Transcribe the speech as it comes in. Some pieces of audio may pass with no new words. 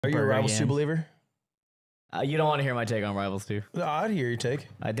Are you a Rivals 2 believer? You don't want to hear my take on Rivals 2. No, I'd hear your take.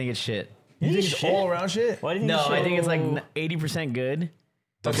 I think it's shit. You think it's all around shit? Why do you think No, it's I shit? think it's like 80% good.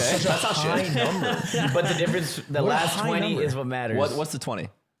 Okay, that's not shit. But the difference, the last high 20 number. is what matters. What's the 20?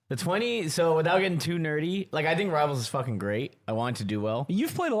 The 20, so without getting too nerdy, like I think Rivals is fucking great. I want it to do well.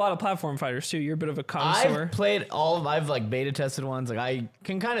 You've played a lot of platform fighters too. You're a bit of a connoisseur. I've played I've like beta tested ones. Like I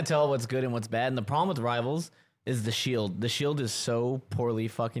can kind of tell what's good and what's bad. And the problem with Rivals is the shield. The shield is so poorly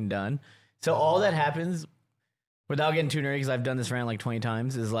fucking done. So all that happens, without getting too nerdy, because I've done this rant like 20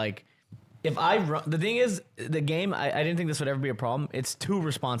 times, is like, if I run, the thing is, the game, I didn't think this would ever be a problem. It's too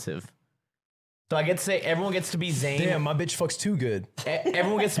responsive. So I get to say, everyone gets to be Zane. Damn, my bitch fucks too good.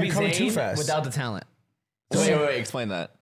 Everyone gets to be You're coming too Zane fast. without the talent. Wait, explain that.